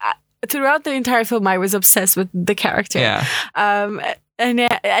 Yeah. Like, throughout the entire film, I was obsessed with the character. Yeah. And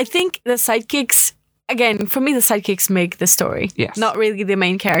I think the sidekicks, again, for me, the sidekicks make the story. Yes. Not really the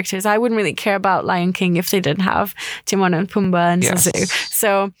main characters. I wouldn't really care about Lion King if they didn't have Timon and Pumbaa and Zazu.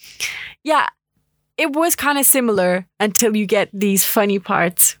 So, yeah, it was kind of similar until you get these funny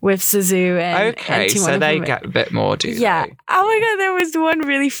parts with Zazu and Okay, and Timon so and they Pumbaa. get a bit more, do they? Yeah. Oh my God, there was one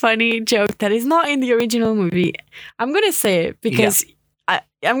really funny joke that is not in the original movie. I'm going to say it because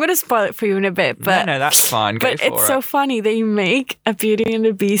I'm going to spoil it for you in a bit. But no, that's fine. Go but for it's so funny they make a Beauty and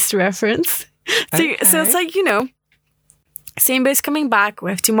the Beast reference. So it's like, you know, Simba's coming back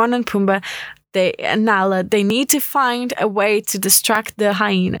with Timon and Pumbaa and Nala. They need to find a way to distract the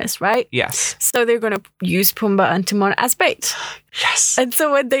hyenas, right? Yes. So they're going to use Pumbaa and Timon as bait. Yes. And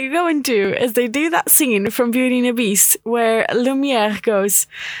so what they go and do is they do that scene from Beauty and the Beast where Lumiere goes,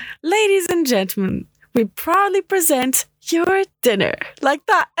 "Ladies and gentlemen, we proudly present your dinner," like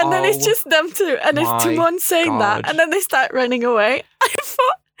that. And then it's just them two. And it's Timon saying that. And then they start running away. I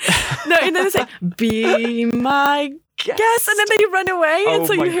thought, no, and then they say, "Be my guest," and then they run away, and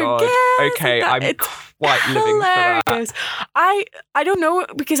so you hear guest. Okay, I'm quite living for that. I don't know,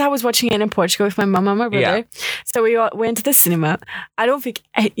 because I was watching it in Portugal with my mum and my brother. So we all went to the cinema. I don't think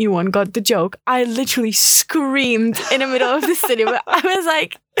anyone got the joke. I literally screamed in the middle of the cinema. I was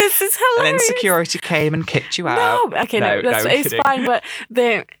like, this is hilarious. And then security came and kicked you out. No, it's fine, but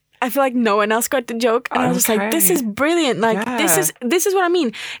I feel like no one else got the joke, and I was just like, "This is brilliant! Like, this is what I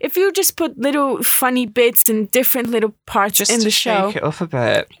mean. If you just put little funny bits and different little parts in the show, shake it up a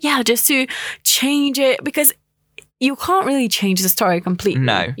bit, just to change it, because you can't really change the story completely.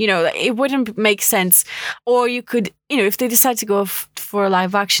 No, you know, it wouldn't make sense. Or you could, you know, if they decide to go for a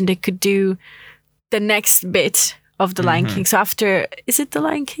live action, they could do the next bit of the Lion King. So after, is it the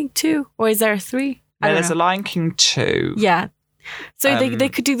Lion King 2 or is there 3? No, there's a Lion King 2. Yeah. So they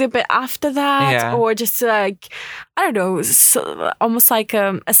could do the bit after that, or just like, I don't know, almost like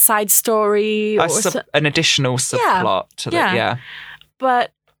a side story, or an additional subplot to that. Yeah.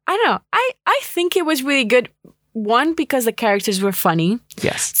 But I don't know. I think it was really good. 1, because the characters were funny.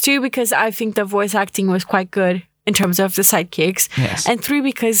 Yes. 2, because I think the voice acting was quite good in terms of the sidekicks. Yes. And 3,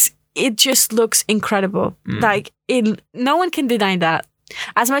 because it just looks incredible. Like no one can deny that.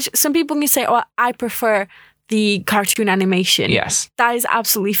 As much some people can say, "Oh, I prefer the cartoon animation." Yes, that is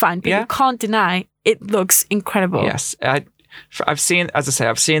absolutely fine. But you can't deny it looks incredible. Yes, I've seen, as I say,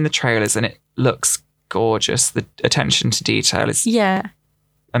 I've seen the trailers and it looks gorgeous. The attention to detail is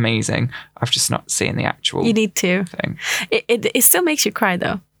amazing. I've just not seen the actual. You need to. Thing. It still makes you cry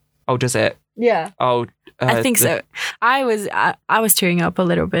though. Oh, does it? Yeah. Oh, I think so. I was tearing up a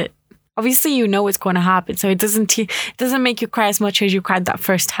little bit. Obviously, you know what's going to happen, so it doesn't make you cry as much as you cried that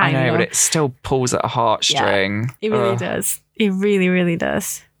first time. I know, but it still pulls at a heartstring. Yeah, it really does. It really, really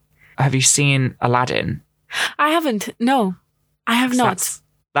does. Have you seen Aladdin? I haven't. No, I have not.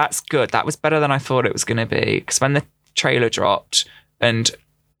 That's good. That was better than I thought it was going to be. Because when the trailer dropped and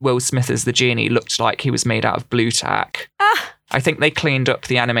Will Smith as the genie looked like he was made out of blue tack, I think they cleaned up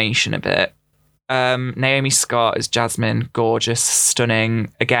the animation a bit. Naomi Scott as Jasmine, gorgeous, stunning.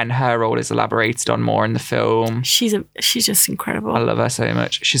 Again, her role is elaborated on more in the film. She's just incredible. I love her so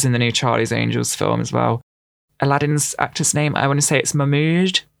much. She's in the new Charlie's Angels film as well. Aladdin's actor's name, I want to say it's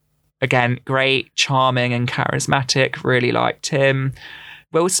Mahmood. Again, great, charming and charismatic. Really liked him.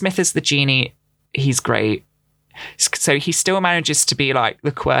 Will Smith as the genie, he's great. So he still manages to be like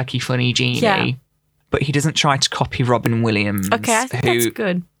the quirky, funny genie, but he doesn't try to copy Robin Williams, okay, I think that's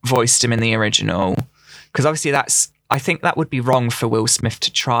good. Voiced him in the original. Because obviously I think that would be wrong for Will Smith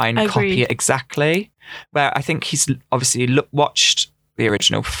to try and copy it exactly. Where I think he's obviously watched the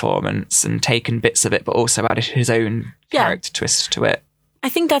original performance and taken bits of it, but also added his own character twist to it. I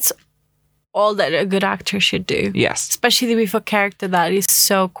think that's all that a good actor should do. Yes. Especially with a character that is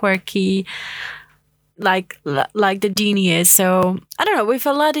so quirky, like the genie is. So, I don't know, with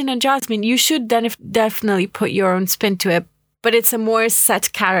Aladdin and Jasmine, you should definitely put your own spin to it, but it's a more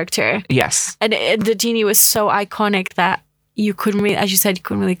set character. Yes. And the genie was so iconic that you couldn't really, as you said, you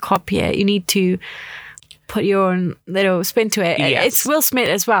couldn't really copy it. You need to put your own little spin to it. Yes. It's Will Smith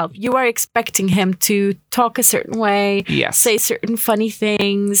as well. You are expecting him to talk a certain way, say certain funny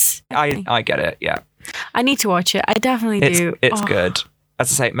things. I get it, yeah. I need to watch it. I definitely do. It's good.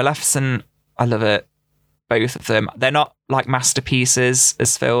 As I say, Maleficent, I love it. Both of them. They're not like masterpieces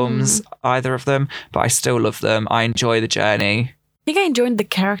as films, either of them, but I still love them. I enjoy the journey. I think I enjoyed the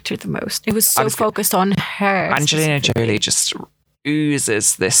character the most. It was so focused on her. Angelina Jolie just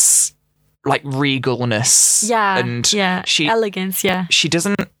oozes this like regalness and elegance. She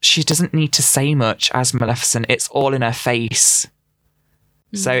doesn't need to say much as Maleficent. It's all in her face.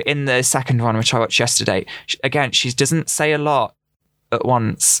 So in the second one, which I watched yesterday, she doesn't say a lot at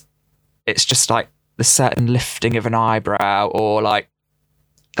once. It's just like the certain lifting of an eyebrow or like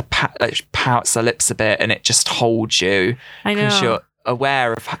pouts her lips a bit, and it just holds you. I know. Because you're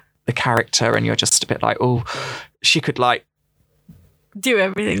aware of the character and you're just a bit like, oh, she could like do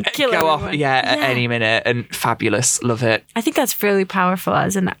everything, kill go everyone. off at any minute, and fabulous. Love it. I think that's really powerful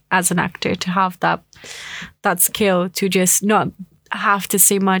as an actor to have that skill to just not have to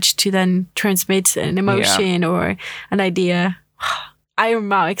say much to then transmit an emotion or an idea. I am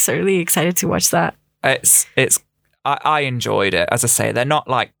now really excited to watch that. I enjoyed it. As I say, they're not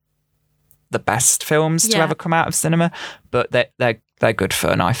like the best films to ever come out of cinema, but they're good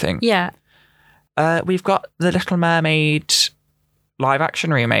fun, I think. Yeah. We've got The Little Mermaid live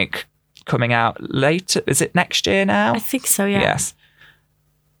action remake coming out later. Is it next year now? I think so, yeah. Yes.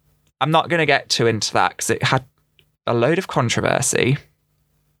 I'm not going to get too into that because it had a load of controversy.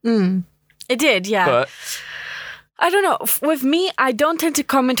 It did, yeah. But I don't know. With me, I don't tend to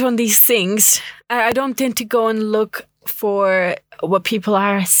comment on these things. I don't tend to go and look for what people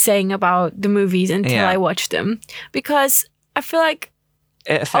are saying about the movies until I watch them. Because I feel like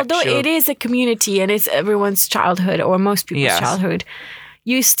although it is a community and it's everyone's childhood or most people's childhood,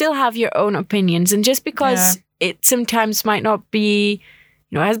 you still have your own opinions. And just because it sometimes might not be,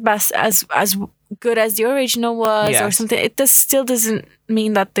 as best as good as the original was or something, it still doesn't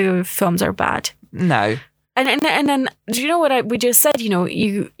mean that the films are bad. No. And then, do you know what we just said?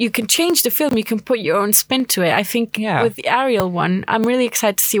 You can change the film. You can put your own spin to it. I think with the Ariel one, I'm really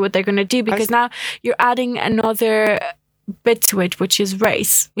excited to see what they're going to do because now you're adding another bit to it, which is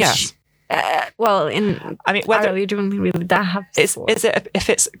race. Which, Ariel, you don't really have. Is it if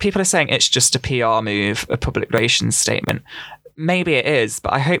it's people are saying it's just a PR move, a public relations statement? Maybe it is,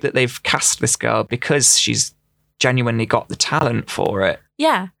 but I hope that they've cast this girl because she's genuinely got the talent for it.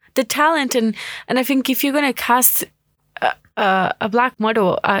 Yeah. The talent and I think if you're going to cast a black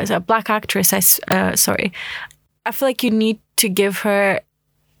model as a black actress, I feel like you need to give her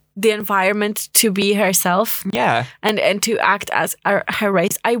the environment to be herself. Yeah. And to act as her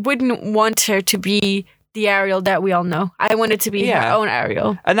race. I wouldn't want her to be the Ariel that we all know. I want it to be her own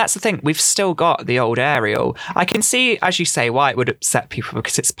Ariel. And that's the thing. We've still got the old Ariel. I can see, as you say, why it would upset people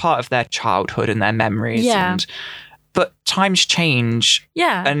because it's part of their childhood and their memories. Yeah. But times change.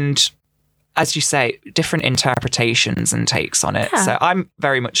 Yeah. And as you say, different interpretations and takes on it. Yeah. So I'm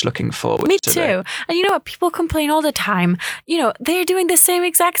very much looking forward Me to too. it. And you know what? People complain all the time. You know, they're doing the same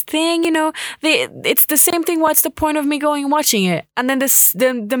exact thing. You know, it's the same thing. What's the point of me going and watching it? And then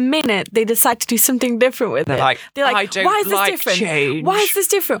the minute they decide to do something different with They're it, like, I don't why is this like different? change. Why is this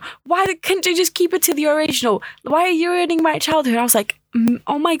different? Why can't you just keep it to the original? Why are you ruining my childhood? I was like,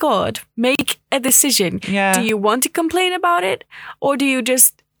 oh my God, make a decision. Yeah. Do you want to complain about it? Or do you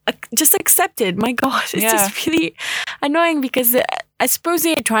just accept it? My God, it's just really annoying because I suppose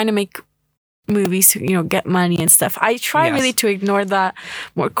they are trying to make movies to, you know, get money and stuff. I try really to ignore that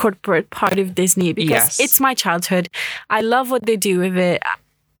more corporate part of Disney because it's my childhood. I love what they do with it.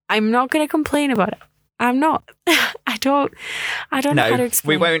 I'm not going to complain about it. I'm not. I don't know how to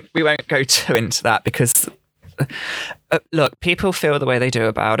explain. We won't go too into that because look, people feel the way they do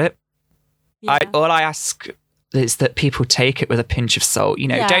about it. Yeah. All I ask is that people take it with a pinch of salt. You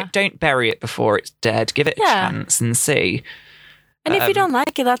know, don't bury it before it's dead. Give it a chance and see. And if you don't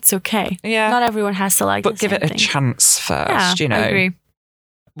like it, that's okay. Yeah. Not everyone has to like it. But give it a chance first, you know. I agree.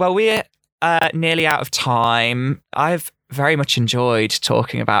 Well, we're nearly out of time. I've very much enjoyed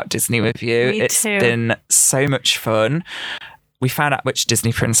talking about Disney with you. It's been so much fun. We found out which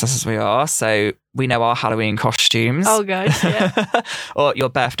Disney princesses we are, so we know our Halloween costumes. Oh, gosh, yeah. Or your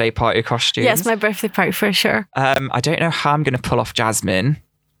birthday party costumes. Yes, my birthday party for sure. I don't know how I'm going to pull off Jasmine.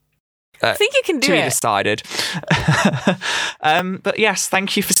 I think you can do it. To be decided. But yes,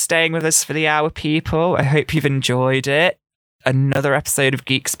 thank you for staying with us for the hour, people. I hope you've enjoyed it. Another episode of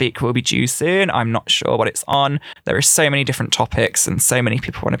Geek Speak will be due soon. I'm not sure what it's on. There are so many different topics and so many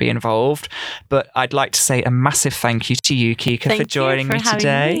people want to be involved. But I'd like to say a massive thank you to you, Kika, for joining me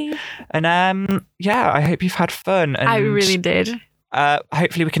today. And I hope you've had fun. And I really did.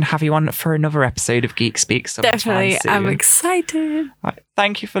 Hopefully we can have you on for another episode of Geek Speak sometime Definitely. soon. I'm excited. Right.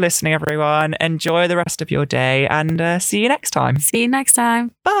 Thank you for listening, everyone. Enjoy the rest of your day and see you next time. See you next time.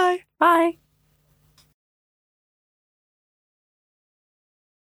 Bye. Bye.